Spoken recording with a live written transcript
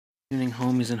Evening,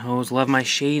 homies and hoes. Love my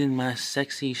shade and my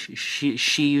sexy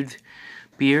sheathed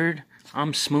beard.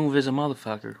 I'm smooth as a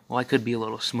motherfucker. Well, I could be a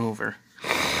little smoother.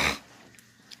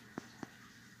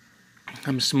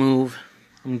 I'm smooth.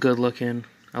 I'm good looking.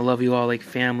 I love you all like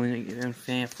family and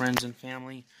friends and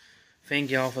family. Thank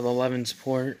y'all for the love and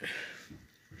support.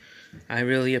 I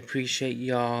really appreciate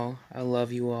y'all. I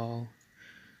love you all.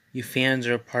 You fans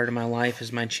are a part of my life,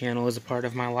 as my channel is a part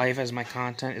of my life, as my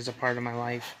content is a part of my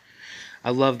life. I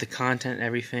love the content and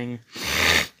everything.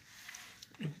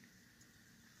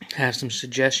 Have some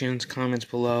suggestions, comments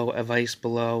below, advice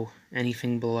below,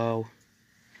 anything below.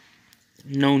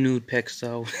 No nude pics,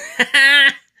 though.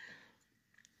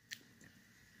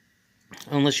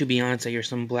 Unless you Beyonce, you're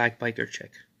some black biker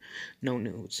chick. No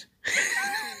nudes.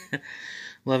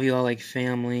 Love you all like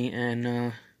family,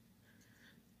 and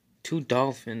 2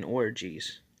 dolphin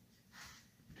orgies.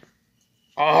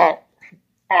 Oh!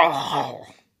 Oh!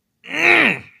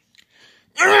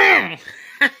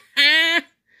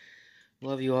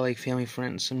 Love you all like family,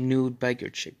 friends. Some nude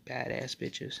biker chick badass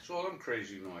bitches. What's all them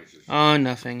crazy noises? Oh,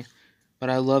 nothing. But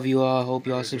I love you all. I hope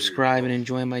you all subscribe and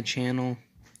enjoy my channel.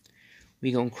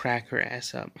 We gonna crack her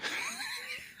ass up.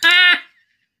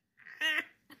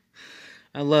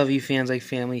 I love you fans like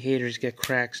family. Haters get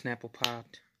cracked, Snapple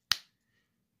popped.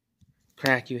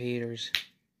 Crack you haters.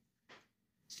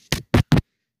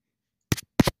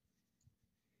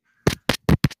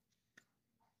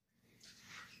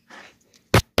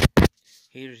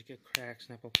 Haters get cracked,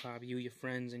 Snapple pop. You, your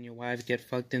friends, and your wife get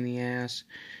fucked in the ass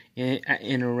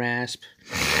in a rasp.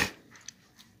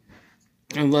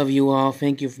 I love you all.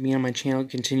 Thank you for being on my channel.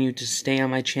 Continue to stay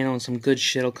on my channel and some good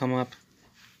shit will come up.